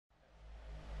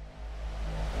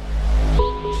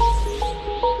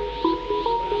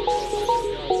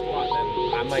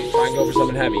not go for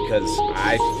something heavy because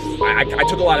I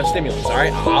took a lot of stimulants,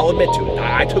 alright? I'll admit to it.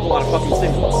 I took a lot of fucking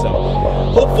stimulants, so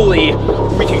hopefully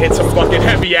we can hit some fucking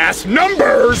heavy ass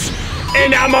numbers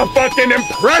and I'ma fucking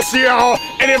impress y'all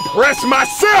and impress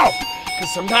myself!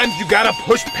 Because sometimes you gotta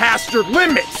push past your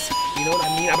limits. You know what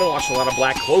I mean? I've been watching a lot of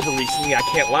Black Clover recently. I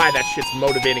can't lie, that shit's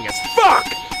motivating as fuck!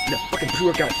 And the fucking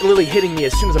pre-workout really hitting me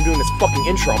as soon as I'm doing this fucking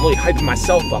intro. I'm really hyping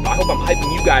myself up. I hope I'm hyping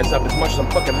you guys up as much as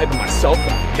I'm fucking hyping myself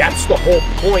up. That's the whole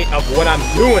point of what I'm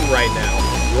doing right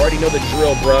now. You already know the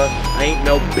drill, bruh. I ain't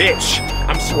no bitch.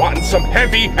 I'm squatting some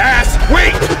heavy ass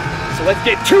weight! So let's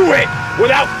get to it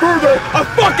without further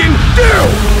fucking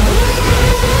ado!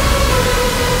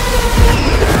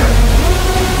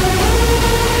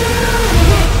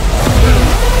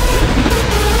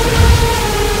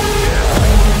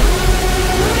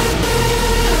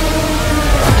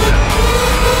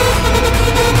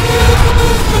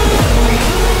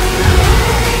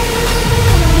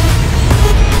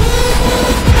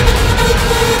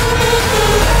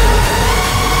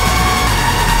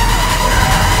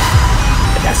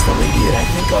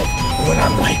 When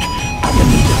I'm like, I'm gonna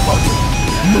need to fucking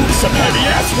move some heavy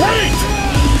ass weight!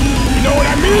 You know what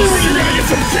I mean? When you're gonna get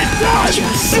some shit done!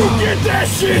 You get that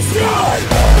shit done!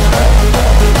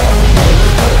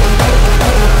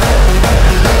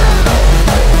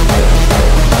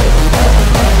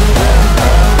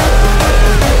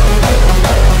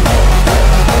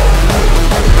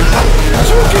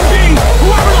 You can be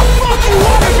whoever the fuck you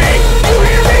wanna be! You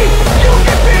hear me? You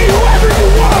can be whoever you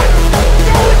want!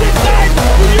 Go with this time!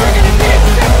 You're gonna be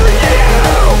except for you!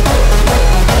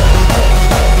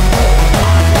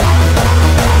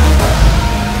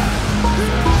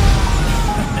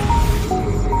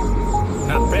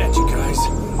 Not bad, you guys.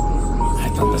 I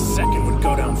thought the second would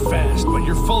go down fast, but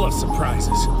you're full of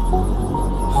surprises.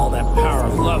 All that power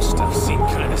of love stuff seemed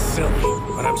kind of silly,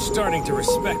 but I'm starting to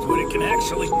respect what it can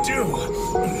actually do.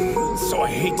 So I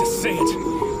hate to say it.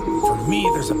 For me,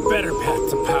 there's a better path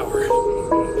to power.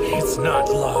 It's not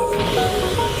love.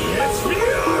 It's fury!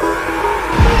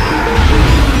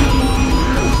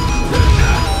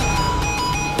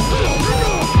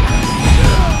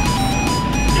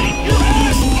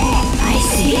 I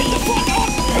see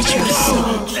that your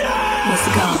soul is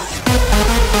gone.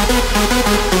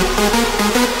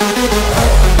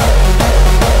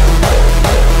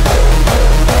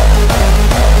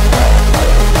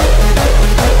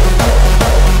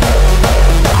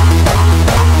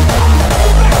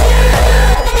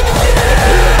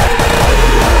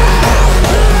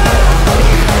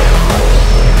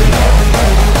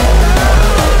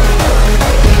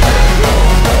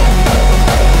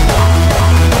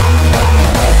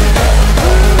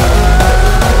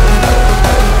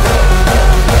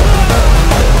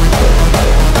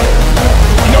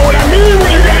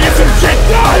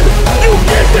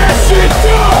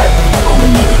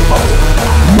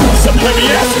 Heavy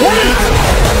ass weight!